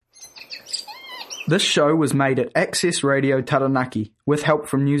This show was made at Access Radio Taranaki with help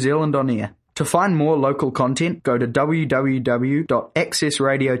from New Zealand On Air. To find more local content, go to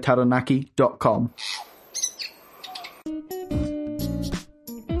www.accessradiotaranaki.com.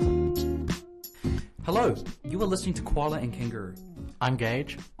 Hello, you are listening to Koala and Kangaroo. I'm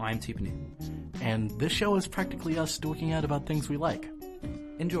Gage. I'm Tiffany. And this show is practically us talking out about things we like.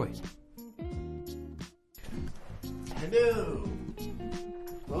 Enjoy. Hello!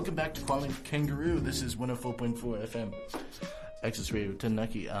 Welcome back to Koala and Kangaroo. This is 104.4 FM. Access Radio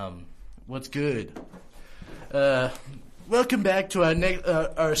Taranaki. What's good? Welcome back to our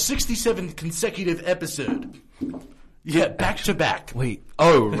 67th consecutive episode. Yeah, back to back. Wait.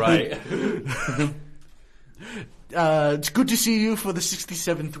 Oh, right. It's good to see you for the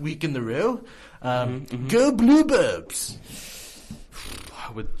 67th week in the row. Go Bluebirds!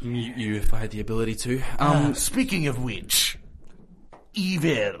 I would mute you if I had the ability to. Speaking of which,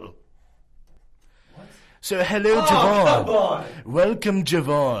 evil. What? So, hello, Javon. Come on. Welcome,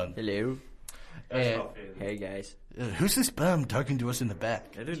 Javon. Hello. Hey, guys. Who's this bum talking to us in the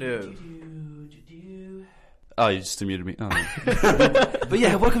back? I don't know. Oh, you just muted me. Oh. But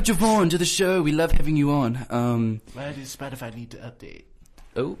yeah, welcome Javon to the show. We love having you on. Why does Spotify need to update?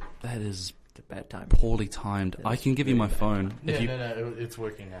 Oh, that is It's a bad time. poorly timed. I can give you my phone. No, it's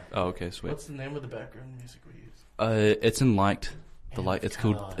working now. Oh, okay, sweet. What's the name of the background music we use? It's in liked. The like. It's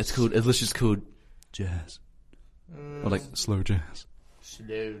called jazz. Or like slow jazz.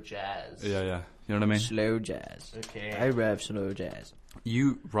 Slow jazz. Yeah. You know what I mean? Slow jazz. Okay. I rev slow jazz.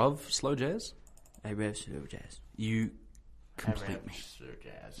 You love slow jazz? I rev slow jazz. You complete me. Slow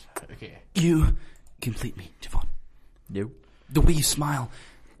jazz. Okay. You complete me, Javon. No. The way you smile,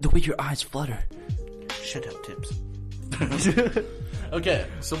 the way your eyes flutter. Shut up, Tips. Okay,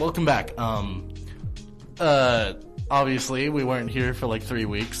 so welcome back. Obviously, we weren't here for like 3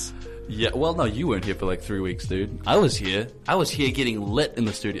 weeks. Yeah, well, no, you weren't here for like 3 weeks, dude. I was here. I was here getting lit in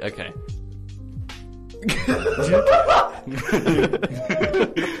the studio. Okay.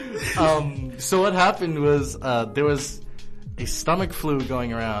 So what happened was there was a stomach flu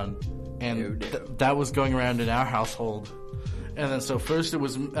going around, and that was going around in our household. And then so first it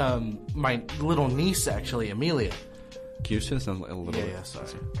was my little niece, actually, Amelia. Can you just turn this down a little bit? Yeah, sorry.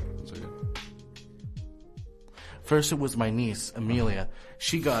 That's okay. First it was my niece, Amelia.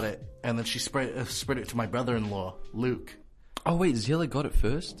 She got it, and then she spread it to my brother-in-law, Luke. Oh, wait, Zilla got it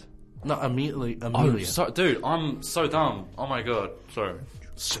first? No, Amelia. Oh, dude, I'm so dumb. Oh my god, sorry.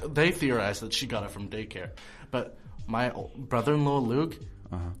 So they theorized that she got it from daycare, but my brother-in-law Luke,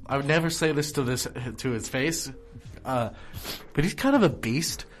 I would never say this to his face, but he's kind of a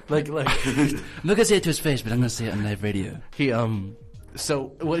beast. Like I'm not gonna say it to his face, but I'm gonna say it on live radio.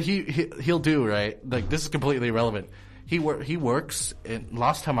 So what he'll do, right? Like, this is completely irrelevant. He works, and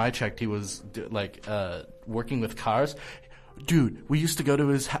last time I checked, he was working with cars. Dude, we used to go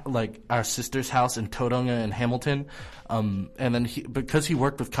to our sister's house in Tauranga and Hamilton, and then because he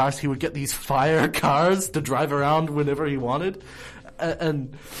worked with cars, he would get these fire cars to drive around whenever he wanted,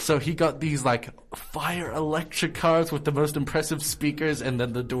 and so he got these like fire electric cars with the most impressive speakers, and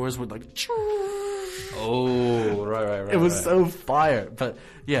then the doors would like. Oh, right. It was so fire, but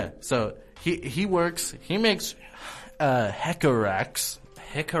yeah. So he works. He makes Hecarax.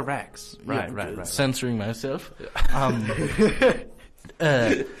 Right. Censoring myself.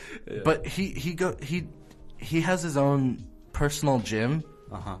 But he has his own personal gym.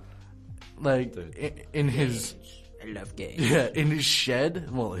 Like in his. I love games. Yeah, in his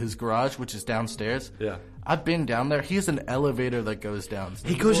shed. Well, his garage, which is downstairs. Yeah. I've been down there. He has an elevator that goes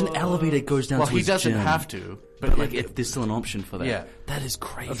downstairs. He goes an elevator, goes down to his he doesn't gym. have to, but Like, if there's still an option for that. Yeah. That is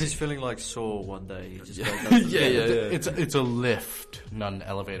crazy. I was feeling like Saw one day. Just Yeah. It's a lift, not an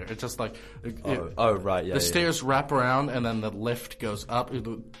elevator. It's just like Right, yeah. the stairs wrap around and then the lift goes up.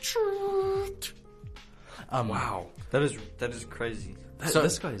 Wow. That is crazy.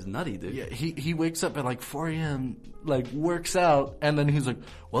 This guy is nutty, dude. Yeah, he wakes up at like 4 a.m., like works out, and then he's like,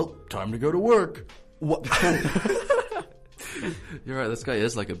 "Well, time to go to work." What? You're right. This guy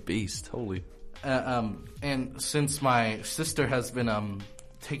is like a beast. Holy. And since my sister has been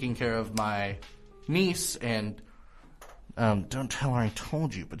taking care of my niece, and don't tell her I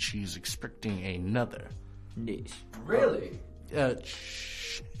told you, but she's expecting another. Nice. Really?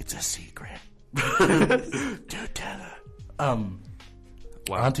 Shh, it's a secret. Don't tell her.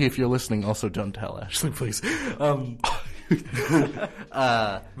 Wow. Auntie, if you're listening, also don't tell Ashley, please. Imagine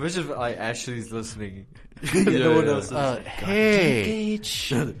if Ashley's listening. No one else is. Hey,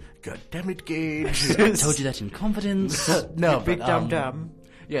 Gage. God damn it, Gage. I told you that in confidence. No, Big but, dumb dumb.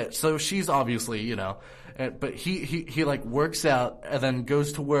 Yeah, so she's obviously, But he like works out and then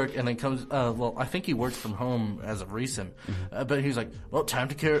goes to work and then comes. Well, I think he works from home as of recent. But he's like, well, time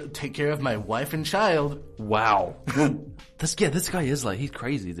to take care of my wife and child. Wow. This guy is like, he's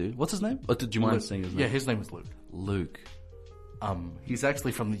crazy, dude. What's his name? Oh, did you mind saying his name? Yeah, his name is Luke. Luke. He's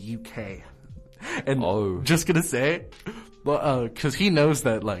actually from the UK. And just gonna say, well, cause he knows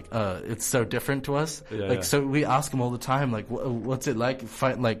that like, it's so different to us. Yeah, like, so we ask him all the time, like, what's it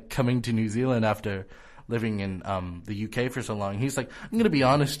like, coming to New Zealand after living in, the UK for so long? He's like, I'm gonna be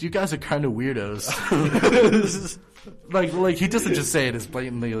honest, you guys are kind of weirdos. like, he doesn't just say it as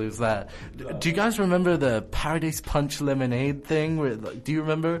blatantly as that. Do you guys remember the Paradise Punch lemonade thing where, like, do you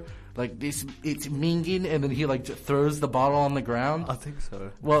remember? Like this, it's minging, and then he like throws the bottle on the ground. I think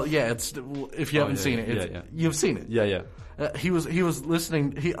so. Well, yeah, it's if you haven't seen it, you've seen it. Yeah. He was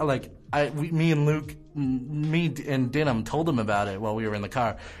listening. Me and Luke, me and Denham told him about it while we were in the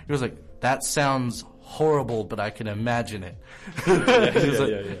car. He was like, "That sounds horrible, but I can imagine it."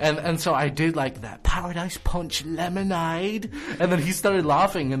 And so I did like that Paradise Punch lemonade, and then he started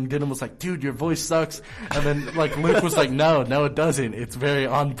laughing, and Denham was like, "Dude, your voice sucks." And then like Luke was like, "No, it doesn't. It's very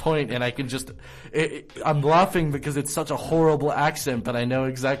on point, and I can just." I'm laughing because it's such a horrible accent, but I know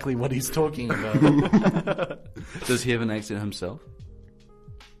exactly what he's talking about. Does he have an accent himself?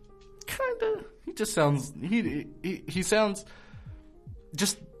 Kinda. He just sounds. He sounds.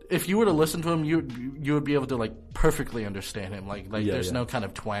 Just. If you were to listen to him, you would be able to like perfectly understand him. Like there's no kind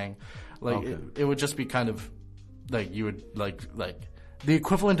of twang. Like it would just be kind of like you would like the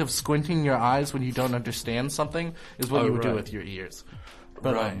equivalent of squinting your eyes when you don't understand something is what you would do with your ears.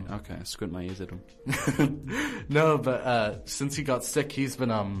 But, okay, squint my ears at him. No, but since he got sick, he's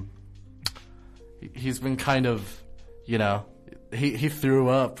been kind of, you know, he threw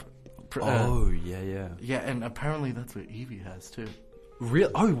up. Yeah, and apparently that's what Evie has too.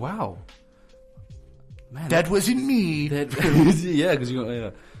 Real? Oh wow, man, that wasn't me. Yeah, because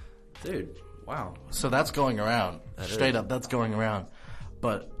dude, wow. So that's going around. Straight up, that's going around.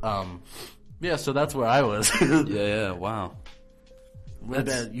 But yeah, so that's where I was. yeah, wow. What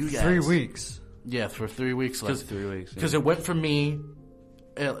about you guys? 3 weeks. Yeah, for 3 weeks. Like 3 weeks. Because it went from me,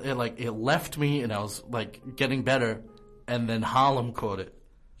 it left me, and I was like getting better, and then Harlem caught it.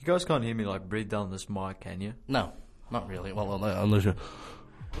 You guys can't hear me like breathe down this mic, can you? No. Not really. Well, unless you...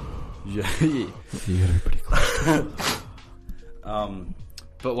 Yeah. You gotta be pretty close.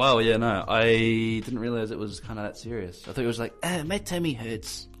 But wow, yeah, no. I didn't realize it was kind of that serious. I thought it was like, my tummy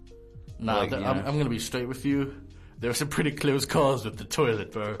hurts. No, like, I'm going to be straight with you. There were some pretty close calls with the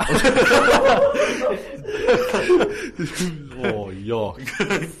toilet, bro. Oh, yuck.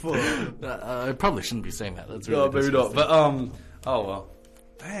 I probably shouldn't be saying that. That's really maybe not. But, oh, well.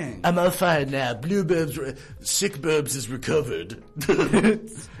 Dang. I'm all fine now. Blue Burbs, sick Burbs is recovered.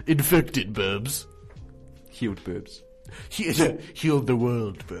 Infected Burbs. Healed Burbs. Healed the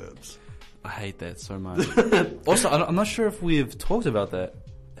world Burbs. I hate that so much. Also, I'm not sure if we've talked about that.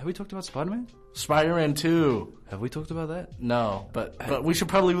 Have we talked about Spider-Man? Spider-Man 2. Have we talked about that? No, but we should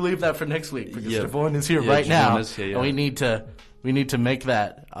probably leave that for next week because Javon is here right now. And we need to make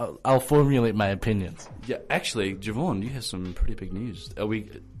that. I'll formulate my opinions. Yeah, actually, Javon, you have some pretty big news. Do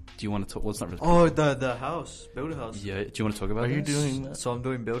you want to talk? Well, it's not really. Oh, the house, build a house. Yeah, do you want to talk about? Are you doing that? So I'm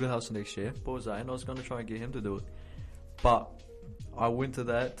doing build a house next year. What was that? And I was going to try and get him to do it, but I went to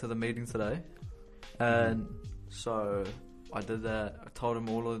the meeting today, and so I did that. I told him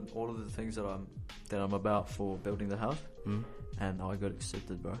all of the things that I'm about for building the house, and I got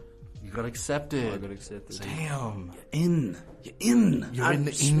accepted, bro. You got accepted. I got accepted. Damn. You're in. You're in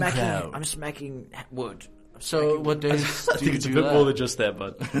the in crowd. I'm smacking wood. So what days I think it's a bit more than just that,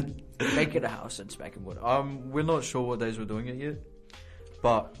 but making a house and smacking wood. We're not sure what days we're doing it yet,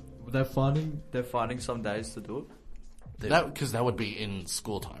 but they're finding some days to do it. Because that would be in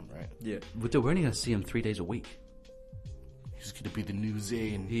school time, right? Yeah. But we're only going to see him 3 days a week. He's going to be the new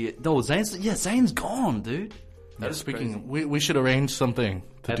Zane. Zane's gone, dude. Speaking, we should arrange something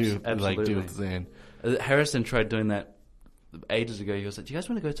to do with Zane. Harrison tried doing that ages ago. He was like, "Do you guys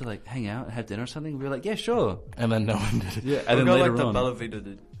want to go to like hang out and have dinner or something?" We were like, "Yeah, sure." And then no one did it. Yeah, and then later like on, Bella Vita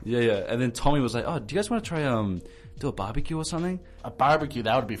did. Yeah. And then Tommy was like, "Oh, do you guys want to try do a barbecue or something?" A barbecue,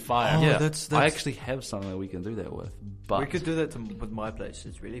 that would be fire. Yeah, that's I actually have something that we can do that with. But we could do that with my place.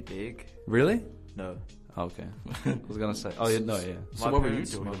 It's really big. Really? No. Oh, okay. I was gonna say. Oh yeah, no, yeah. So what were you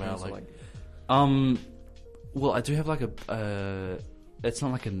doing about like? Well, I do have like it's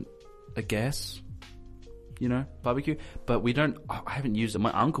not like a gas, barbecue, but we don't. I haven't used it.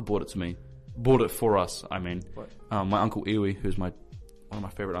 My uncle bought it for us. I mean, my uncle Iwi, who's one of my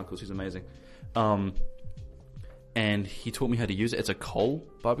favorite uncles. He's amazing. And he taught me how to use it. It's a coal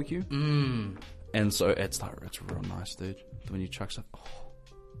barbecue. And so it's real nice, dude. When you chuck stuff.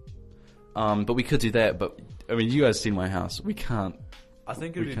 Oh. But we could do that. But I mean, you guys seen my house. We can't. I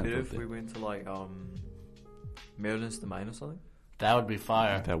think it'd be better if we went to like Maryland's Domain or something. That would be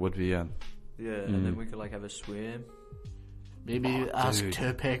fire. That would be Yeah, and then we could like have a swim. Maybe ask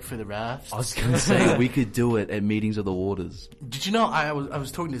Topek for the rafts. I was gonna say we could do it at Meetings of the Waters. Did you know I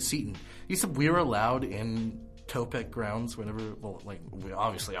was talking to Seaton? He said we were allowed in Topek grounds whenever. Well, like we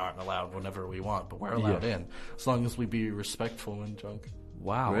obviously aren't allowed whenever we want, but we're allowed in as long as we be respectful and drunk.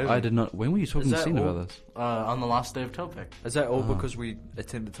 Wow, really? I did not. When were you talking to Seaton about this? On the last day of Topek. Is that all because we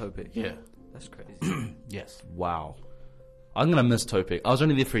attended Topek? Yeah, that's crazy. Yes. Wow, I'm gonna miss Topek. I was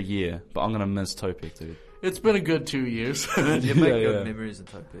only there for a year, but I'm gonna miss Topek, dude. It's been a good 2 years. You make good memories in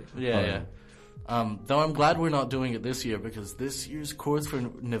Topek. Yeah. Though I'm glad we're not doing it this year because this year's course for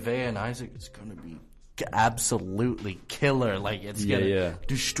Nevaeh and Isaac is going to be absolutely killer. Like it's going to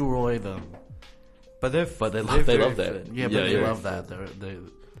destroy them. But they love that. Yeah, but they love that.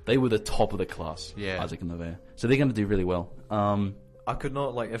 They were the top of the class. Yeah, Isaac and Nevaeh. So they're going to do really well. I could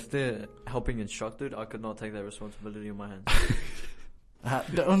not if they're helping instructed, I could not take that responsibility in my hands.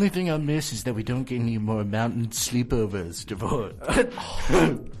 The only thing I miss is that we don't get any more mountain sleepovers, Devon.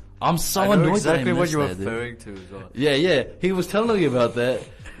 I'm so I know annoyed exactly that I what missed you're that, referring to as well. Yeah. He was telling me about that.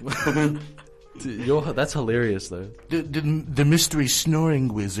 Dude, that's hilarious, though. The mystery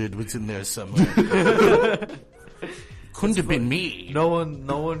snoring wizard was in there somewhere. Couldn't have been me. No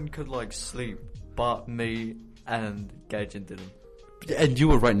one could sleep but me and Gage and Dylan. And you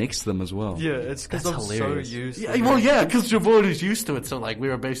were right next to them as well. Yeah, it's because I'm hilarious. so used to it. Well, yeah, because Javon is used to it, so we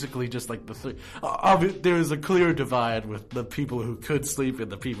were basically just the three. There was a clear divide with the people who could sleep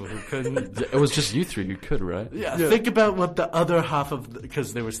and the people who couldn't. It was just you three who could, right? Yeah, think about what the other half of,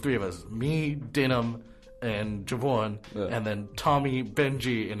 because there was three of us, me, Denham, and Javon, and then Tommy,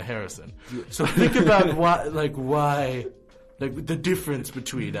 Benji, and Harrison. So think about why... the difference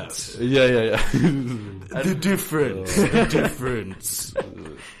between us. Yeah. The difference.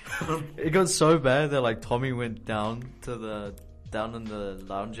 It got so bad that Tommy went down in the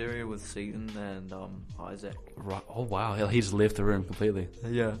lounge area with Seaton and Isaac. Right. Oh wow, he just left the room completely.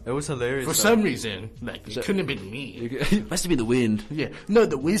 Yeah, it was hilarious. For some reason, it couldn't have been me. It must have been the wind. Yeah, no,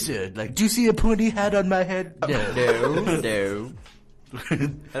 the wizard. Do you see a pointy hat on my head? No.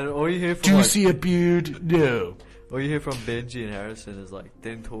 And all you hear from do you see a beard? No. All you hear from Benji and Harrison is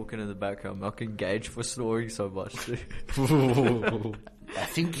them talking in the background, mocking Gage for snoring so much. I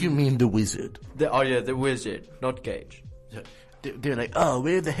think you mean the wizard. The wizard, not Gage. They're like, oh,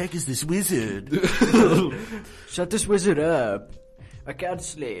 where the heck is this wizard? Shut this wizard up. I can't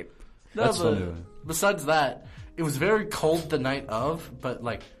sleep. That's funny. Besides that, it was very cold the night of, but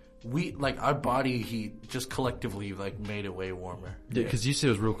our body heat just collectively made it way warmer. Yeah, because you said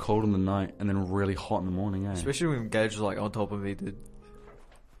it was real cold in the night and then really hot in the morning, eh? Especially when Gage was on top of me, dude.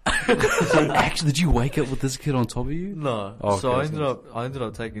 Actually, did you wake up with this kid on top of you? No. Oh, okay, so I ended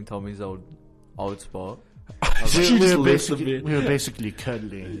up taking Tommy's old spot. We were basically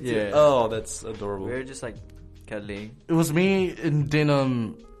cuddling. Yeah. Oh, that's adorable. We were just cuddling. It was me and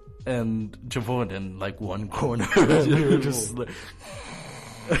Denham and Javon in one corner. We were just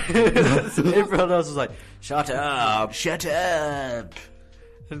everyone else was shut up.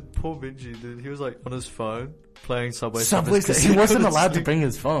 And poor Benji, dude, he was on his phone playing Subway Surfers. He wasn't allowed to bring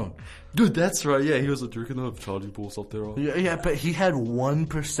his phone. Dude, that's right. Yeah, he was drinking the charging balls up there. Yeah, but he had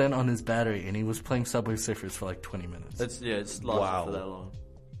 1% on his battery, and he was playing Subway Surfers for 20 minutes. It's lasted for that long.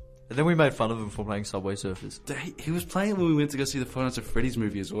 And then we made fun of him for playing Subway Surfers. He was playing when we went to go see the Five Nights at Freddy's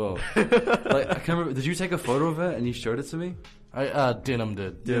movie as well. I can't remember. Did you take a photo of it and you showed it to me? Denham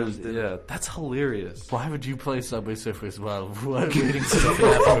did. Yeah, that's hilarious. Why would you play Subway Surfers while waiting for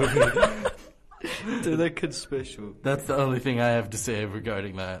that movie? Dude, that kid's special. That's the only thing I have to say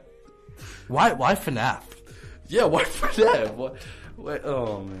regarding that. Why FNAF? Yeah, why FNAF? What?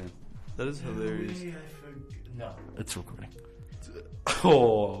 Oh man, that is hilarious. No, it's recording.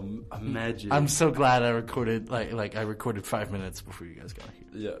 Oh, imagine. I'm so glad I recorded I recorded 5 minutes before you guys got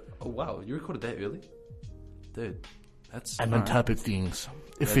here. Yeah. Oh wow, you recorded that early, dude. I'm on top of things.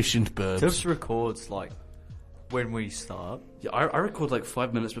 Efficient burbs. Tips records when we start. Yeah, I record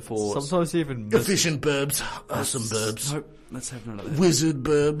 5 minutes before. Sometimes even misses. Efficient burbs. Awesome burbs. No, let's have another. Wizard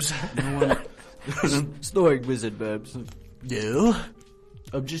burbs. No one. Snoring wizard burbs. No,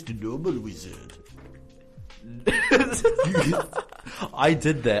 I'm just a normal wizard. I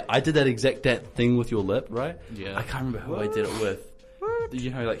did that. I did that exact thing with your lip, right? Yeah. I can't remember who I did it with. You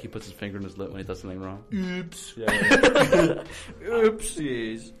know how he puts his finger in his lip when he does something wrong? Oops. Yeah.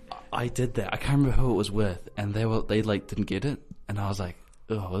 Oopsies. I did that. I can't remember who it was with, and they didn't get it, and I was like,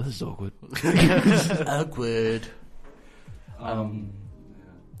 Oh, this is awkward. Awkward.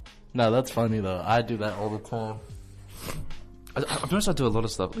 No, that's funny though. I do that all the time. I've noticed I do a lot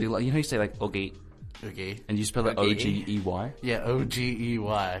of stuff. Like, you know, you say like "okay," and you spell it O-G-E-Y. Yeah,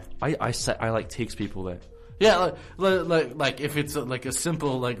 O-G-E-Y. I like text people that. Yeah, like if it's like a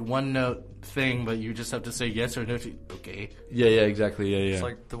simple like one note thing, but you just have to say yes or no to okay. Yeah, exactly. Yeah. It's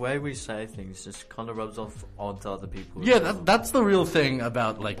like the way we say things just kind of rubs off onto other people. Yeah, that's the real thing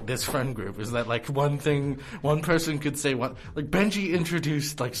about like this friend group is that like one person could say one, like Benji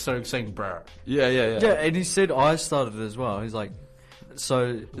introduced like started saying bruh. Yeah. Yeah, and he said I started it as well. He's like,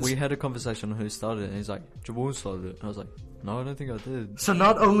 so we had a conversation on who started it, and he's like, Javon started it. And I was like, no, I don't think I did. So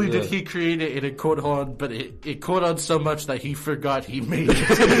not only did he create it, it caught on, but it caught on so much that he forgot he made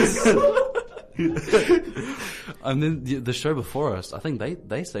it. And then the show before us, I think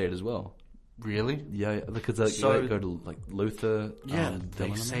they say it as well. Really? Yeah, because they go to like Luther. Yeah,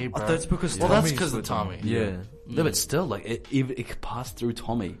 they say bruh. That's because well, that's Tommy's because of with Tommy. Yeah. No, but still, like it could pass through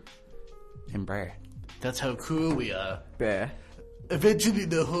Tommy and bruh. That's how cool we are. Bear. Eventually,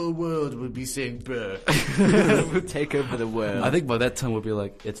 the whole world would be saying bruh. We'll take over the world. I think by that time we'll be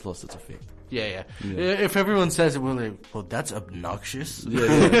like, it's lost its effect. Yeah. If everyone says it, we're like, well, that's obnoxious.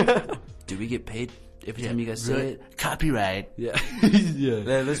 Yeah. Do we get paid every time you guys say it? Copyright. Yeah.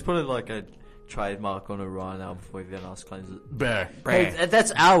 Yeah. Let's put it like a trademark on a Ryan now before everyone else claims it. Bruh. Hey,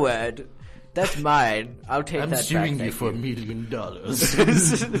 that's our word. That's mine. I'll take I'm that suing back. you for $1 million.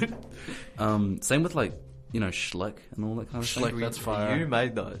 Same with like, you know, Schlick and all that kind of stuff. Schlick, that's fire. You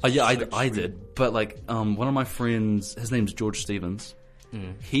made those. Oh, yeah, I did. But like, one of my friends, his name's George Stevens.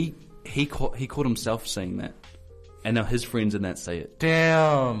 He caught himself saying that, and now his friends in that say it.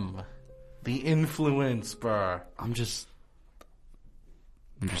 Damn. The influence, bruh. I'm just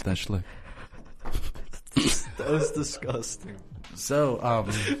that Schlick. That was disgusting. So,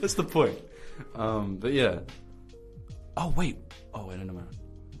 That's the point. But yeah. Oh wait, no.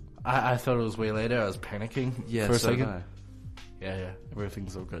 I thought it was way later. I was panicking for a second. Yeah,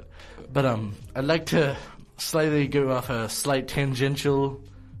 everything's all good. But I'd like to slightly go off a slight tangential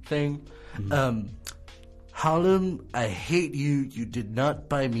thing. Harlem, I hate you. You did not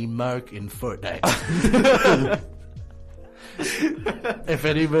buy me Mark in Fortnite. If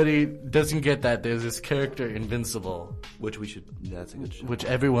anybody doesn't get that, there's this character Invincible, Which we should. That's a good show. which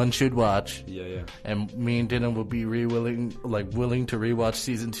everyone should watch. Yeah. And me and Dylan will be willing to rewatch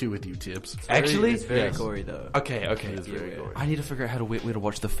season 2 with you, Tips. Actually, it's very yes. gory though. Okay. It's very gory. I need to figure out where to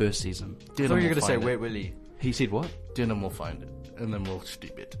watch the first season. I thought Dylan you were will gonna say find it. Wet Willie. He said what? Dylan will find it, and then we'll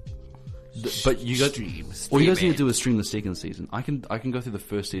stream it. But you got Stream. all you guys need to do is stream the second season. I can go through the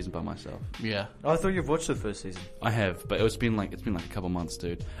first season by myself. Yeah. Oh, I thought you've watched the first season. I have, but it's been like a couple months,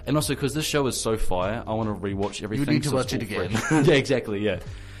 dude. And also because this show is so fire, I want to rewatch everything. You need to so it's watch it all again. fresh. Yeah, exactly. Yeah.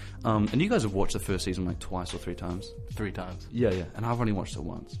 And you guys have watched the first season like twice or 3 times. 3 times. Yeah. And I've only watched it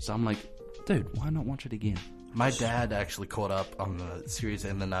once, so I'm like, dude, why not watch it again? My dad actually caught up on the series,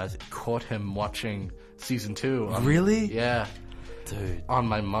 and then I caught him watching season 2. Really? Yeah. Dude. On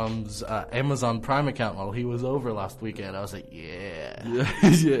my mom's Amazon Prime account while he was over last weekend. I was like, yeah.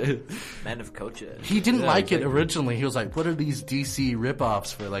 Yeah. Man of culture. He didn't like it exactly. originally. He was like, what are these DC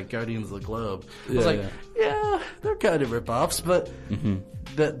ripoffs for like Guardians of the Globe? I was Yeah, like, yeah, they're kind of ripoffs, but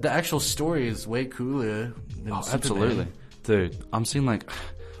the actual story is way cooler than Oh, Superman. absolutely. Dude, I'm seeing like,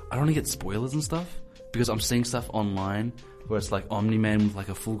 I don't want to get spoilers and stuff because I'm seeing stuff online where it's like Omni-Man with like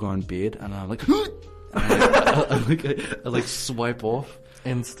a full-grown beard and I'm like, I like swipe off.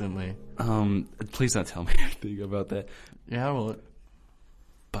 Instantly. Please don't tell me anything about that. Yeah, I will.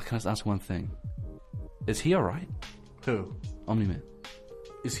 But can I just ask one thing? Is he alright? Who? Omni-Man.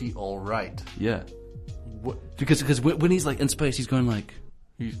 Is he alright? Yeah. What? Because when he's like in space, he's going like,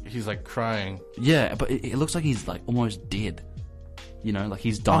 He's like crying. yeah, but it looks like he's like almost dead. You know, like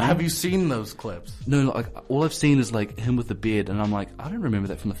he's Oh, dying. have you seen those clips? No, like all I've seen is like him with the beard, and I'm like, I don't remember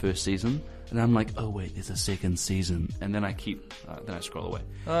that from the first season. And I'm like, oh wait, there's a second season, and then I scroll away.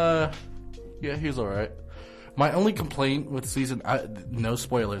 Yeah, he's alright. My only complaint with season, no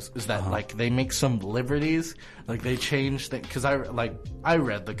spoilers, is that like they make some liberties, like they change things. Because I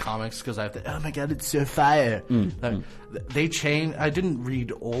read the comics because I have to. Oh my god, it's so fire! They change. I didn't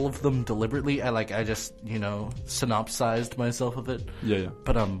read all of them deliberately. I just synopsized myself of it. Yeah.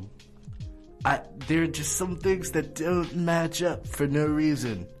 But there are just some things that don't match up for no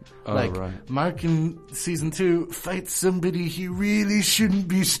reason. Oh, like right. Mark in season 2 fights somebody he really shouldn't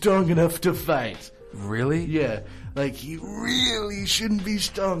be strong enough to fight. Really? Yeah, like he really shouldn't be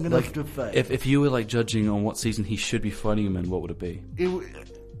strong enough to fight. If you were like judging on what season he should be fighting him in, what would it be?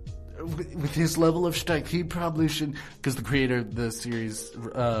 with his level of strength, he probably should, because the creator of the series,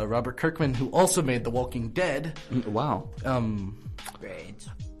 Robert Kirkman, who also made The Walking Dead. Wow. Brains.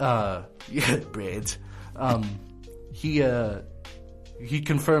 Yeah, braids. He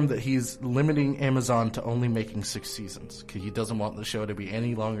confirmed that he's limiting Amazon to only making 6 seasons, because he doesn't want the show to be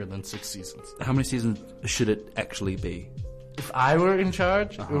any longer than 6 seasons. How many seasons should it actually be? If I were in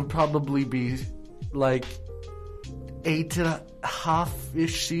charge, it would probably be like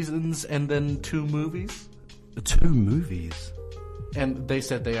 8.5-ish seasons and then 2 movies. 2 movies? And they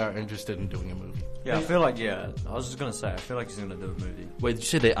said they are interested in doing a movie. Yeah, I feel like, I was just going to say, I feel like he's going to do a movie. Wait, did you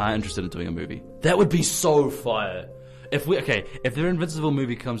say they are interested in doing a movie? That would be so fire. If their Invincible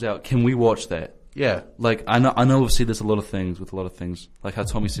movie comes out, can we watch that? Yeah. Like, I know we've seen this with a lot of things. Like how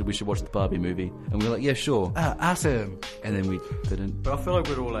Tommy said we should watch the Barbie movie. And we were like, yeah, sure. Awesome. And then we didn't. But I feel like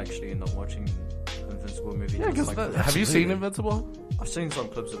we'd all actually end up watching Invincible movie. Yeah, because have you seen Invincible? I've seen some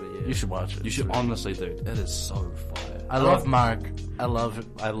clips of it, yeah. You should watch it. You should honestly, dude. That is so fire. I love Mark. I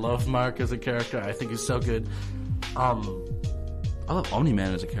love Mark as a character. I think he's so good. I love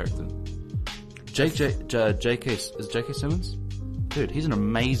Omni-Man as a character. J.K. Simmons? Dude, he's an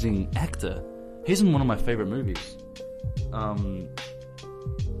amazing actor. He's in one of my favorite movies. I'm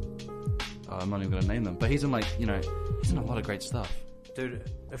not even gonna name them, but he's in he's in a lot of great stuff. Dude,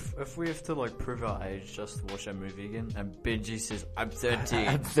 if we have to prove our age just to watch that movie again, and Benji says, I'm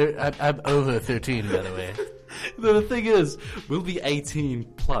 13. I'm over 13, by the way. The thing is, we'll be 18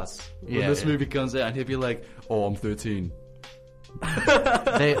 plus when this movie comes out, and he'll be like, oh, I'm 13.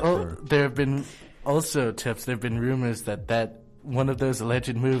 There have been also tips. There have been rumors that one of those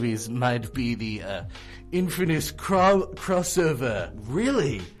alleged movies might be the infamous crossover.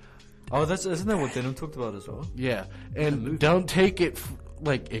 Really? Oh, isn't that what Denim talked about as well? Yeah, and don't take it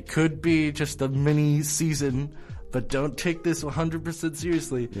it could be just a mini season, but don't take this 100%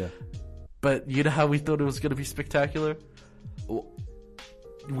 seriously. Yeah. But you know how we thought it was going to be spectacular?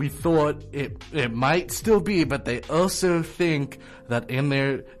 We thought it might still be, but they also think that in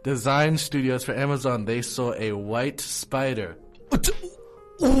their design studios for Amazon, they saw a white spider.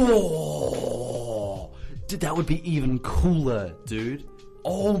 Oh, dude, that would be even cooler, dude.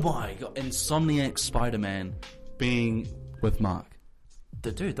 Oh my god, Insomniac Spider-Man being with Mark.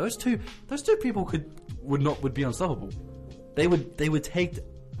 Dude, those two people would be unstoppable. They would take.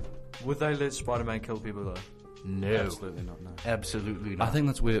 Would they let Spider-Man kill people though? No. Absolutely not, no. Absolutely not. I think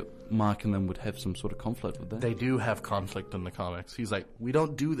that's where Mark and them would have some sort of conflict with that. They do have conflict in the comics. He's like, we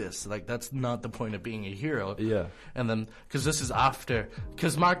don't do this. That's not the point of being a hero. Yeah. And then, because this is after,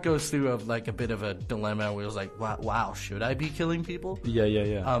 because Mark goes through a bit of a dilemma where he was like, wow, should I be killing people?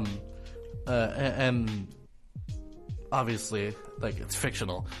 Yeah. And obviously, it's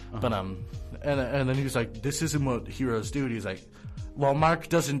fictional. But, and then he was like, this isn't what heroes do. And he's like, well, Mark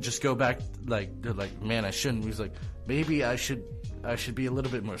doesn't just go back they're like, man, I shouldn't. He's like, maybe I should be a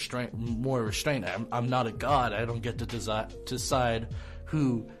little bit more restrained. I'm not a god. I don't get to decide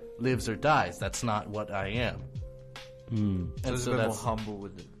who lives or dies. That's not what I am. And so that's more humble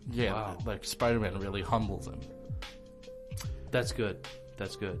with it. Yeah, wow. Spider-Man really humbles him. That's good.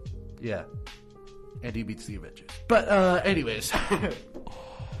 Yeah, and he beats the Avengers. But anyways,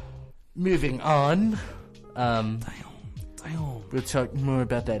 moving on. Damn. We'll talk more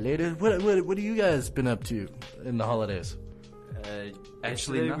about that later. What have you guys been up to in the holidays?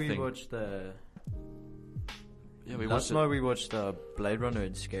 Actually, nothing. We watched the. Yeah, we Last night we watched the Blade Runner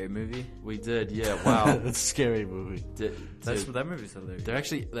and Scary Movie. We did, yeah. Wow, It's a scary movie. That movie's hilarious.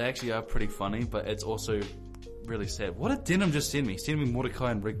 They actually are pretty funny, but it's also really sad. What did Denim just send me? He sent me Mordecai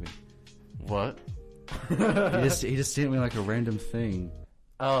and Rigby. What? he just sent me a random thing.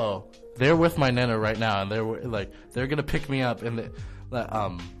 Oh, they're with my nana right now, and they're gonna pick me up, and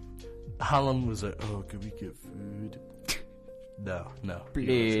Hallam was like, "Oh, could we get food?" No,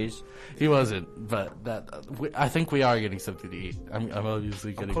 Please. he wasn't. But I think we are getting something to eat. I'm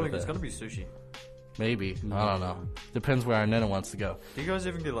obviously getting. It's gonna be sushi. Maybe I don't know. Depends where our nana wants to go. Do you guys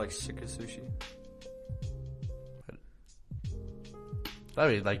even get sick of sushi? I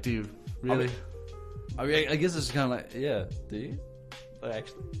mean, do you really? I guess it's kind of yeah. Do you?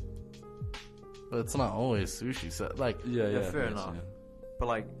 Actually, But it's not always sushi. So Yeah, fair enough. Yeah. But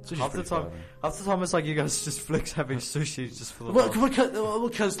Sushi's half the pretty time, fire, it's you guys just flex having sushi just for the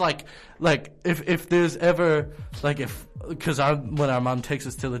because if there's ever because when our mom takes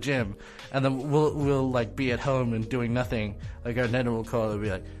us to the gym and then we'll be at home and doing nothing, our nana will call and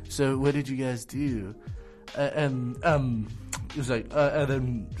be like, so what did you guys do? And it was and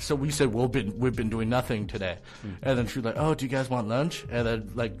then so we said we've been doing nothing today, and then she's like, oh, do you guys want lunch?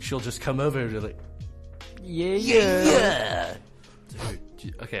 And then she'll just come over and be like, yeah.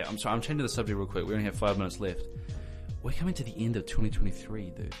 Okay, I'm sorry. I'm changing the subject real quick. We only have 5 minutes left. We're coming to the end of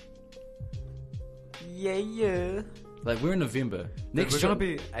 2023, dude. Yeah. Like, we're in November. Next We're gonna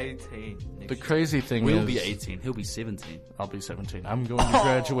be 18. The crazy thing We'll is, be 18. He'll be 17. I'll be 17. I'm going to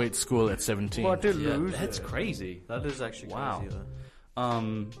graduate school at 17. What a Yeah, loser. that's crazy. That is actually Wow. crazy, though.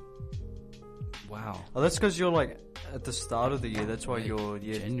 Wow. Oh, that's because you're like at the start of the year. That's why Like, you're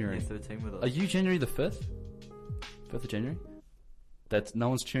year January. 13 with us. Are you January the 5th? 5th of January? That's no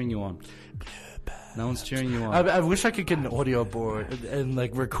one's cheering you on. No one's cheering you on. I wish I could get an audio board and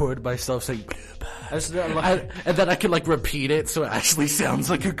like record myself saying That's not like, and then I could like repeat it so it actually sounds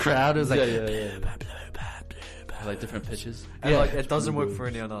like a crowd. It's like yeah. Like different pitches. and like it doesn't work for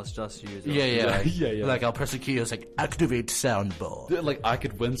anyone else, just you. yeah. Yeah. Like I'll press a key. It's like activate soundboard. Like I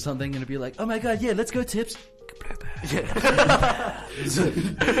could win something and it'd be like, oh my god, yeah, let's go tips. You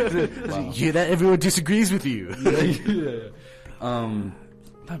hear that? Everyone disagrees with you.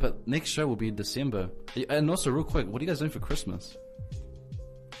 No, but next show will be in December. And also, real quick, what are you guys doing for Christmas?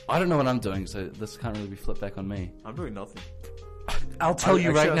 I don't know what I'm doing, so this can't really be flipped back on me. I'm doing nothing. I'll tell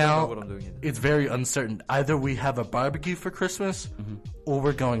you right I don't know now, what I'm doing either. it's very uncertain. Either we have a barbecue for Christmas, or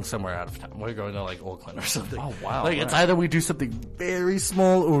we're going somewhere out of town. We're going to like Auckland or something. Oh, wow. Like it's either we do something very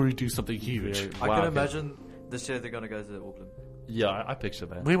small or we do something huge. I Wow, can okay. imagine this year they're gonna go to Auckland Yeah, I picture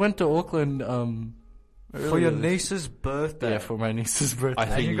that. We went to Auckland for your earlier- niece's birthday. Yeah, for my niece's birthday. I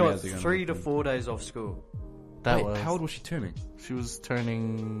and think you you got guys are gonna 3 to Auckland. 4 days off school. That Wait, was how old was she turning? she was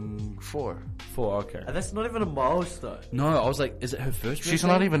turning 4. 4, okay. And that's not even a milestone. No, I was like, is it her first She's birthday?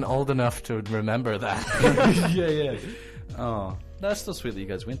 not even old enough to remember that. yeah. Oh, that's still sweet that you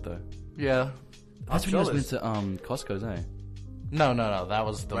guys went, though. Yeah. That's when you guys jealous. went to Costco's, eh? No. That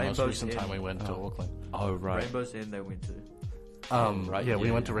was the most Rainbow's recent Inn. time we went to Auckland. Oh, right. Rainbow's Inn they went to. Right, Yeah, we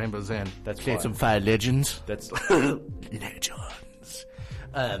yeah, went yeah. to Rainbow's Inn. That's Played fine. some Fire Legends. That's... Legends.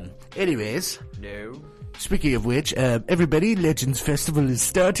 Anyways, No. speaking of which, everybody, Legends Festival is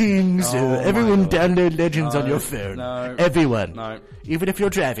starting, so Oh my everyone God. download Legends on No, your phone. no, Everyone. no. Even if you're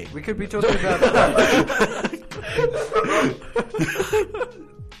driving. We could be talking about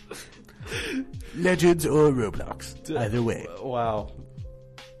Legends or Roblox. Either way. Wow.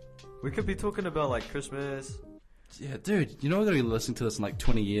 we could be talking about like Christmas. Yeah, dude, you know we're going to be listening to this in like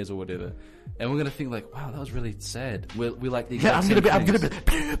 20 years or whatever. And we're going to think like, wow, that was really sad. We like the Yeah, exact I'm gonna be things.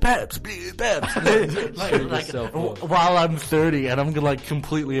 blue babs. Cheer yourself up. While I'm 30 and I'm gonna like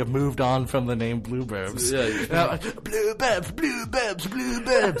completely have moved on from the name Blueburbs. Yeah, Blue babs, blue babs, blue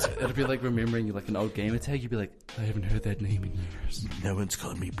babs. it'll be like remembering like an old gamer tag. You'd be like, I haven't heard that name in years. No one's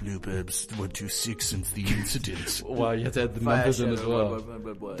called me Blueburbs 126 since the incident. Wow, you have to add the numbers in as well.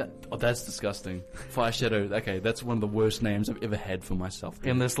 That, That's disgusting. Fire Shadow, okay, that's one of the worst names I've ever had for myself.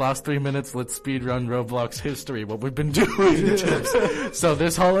 In this last 3 minutes, let's speedrun Roblox history, what we've been doing. So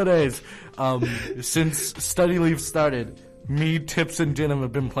this holidays, since study leave started, me, Tips, and Dinham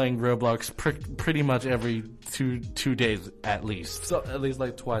have been playing Roblox pretty much every two days at least. So at least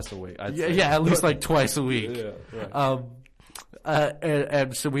like twice a week. I'd Yeah, say. yeah, at least like twice a week. Yeah, right.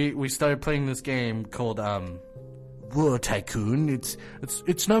 And so we started playing this game called War Tycoon. It's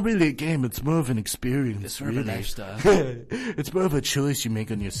not really a game. It's more of an experience. It's more of a lifestyle. It's more of a choice you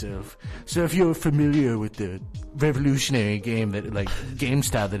make on yourself. So if you're familiar with the revolutionary game game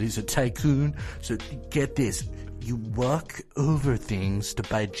style that is a tycoon, so get this. You walk over things to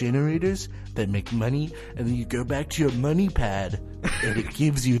buy generators that make money, and then you go back to your money pad, and it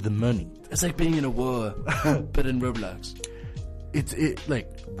gives you the money. It's like being in a war, but in Roblox.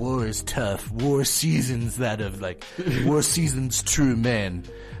 War is tough. War seasons war seasons true men,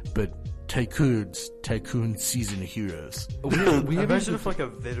 but tycoon season heroes. We imagine if like a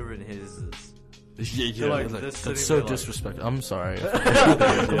veteran hears this. Yeah, Like, That's this sitting so there, like- disrespectful. I'm sorry.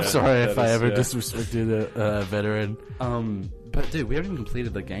 I'm sorry if I ever yeah. disrespected a veteran. But dude, we haven't even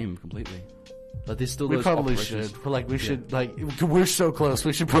completed the game completely. Like, there's still We those probably operations. should. We're so close.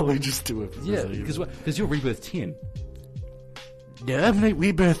 We should probably just do it. Yeah, because you're Rebirth 10. Yeah, I'm like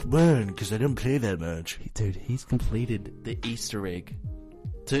Rebirth 1 because I don't play that much. Dude, he's completed the Easter egg.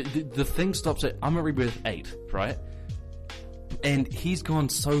 So the thing stops at, I'm at Rebirth 8, right? And he's gone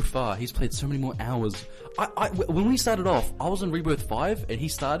so far. He's played so many more hours. When we started off, I was in Rebirth 5 and he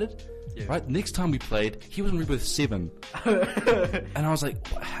started. Yeah. Right? Next time we played, he was in Rebirth 7. And I was like,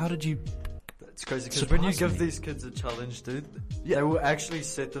 how did you... It's crazy because when you Surprise give me. these kids a challenge, dude, they will actually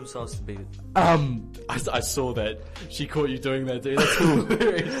set themselves to beat it. I saw that. She caught you doing that, dude. That's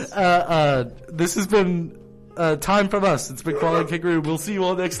hilarious. This has been time from us. It's been Koala and Kangaroo. We'll see you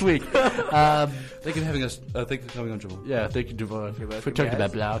all next week. Thank you for having us. Thank you for coming on, Jamal. Yeah, thank you, Devon, for welcome, talking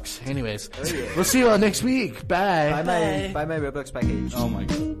guys. about Blox. Anyways, we'll see you all next week. Bye. Buy my Roblox package. Oh my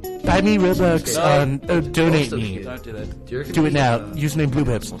god. Buy me Roblox on Donate Me. Don't do that. Do it now. Username Blue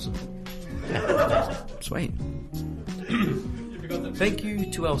Pips. Sweet. Thank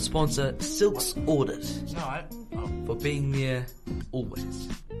you to our sponsor, Silk's Audit, for being there always.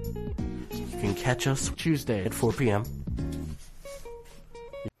 You can catch us Tuesday at 4 p.m.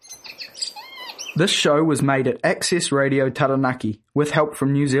 This show was made at Access Radio Taranaki with help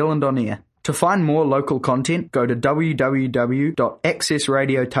from New Zealand On Air. To find more local content, go to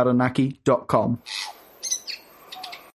www.accessradiotaranaki.com.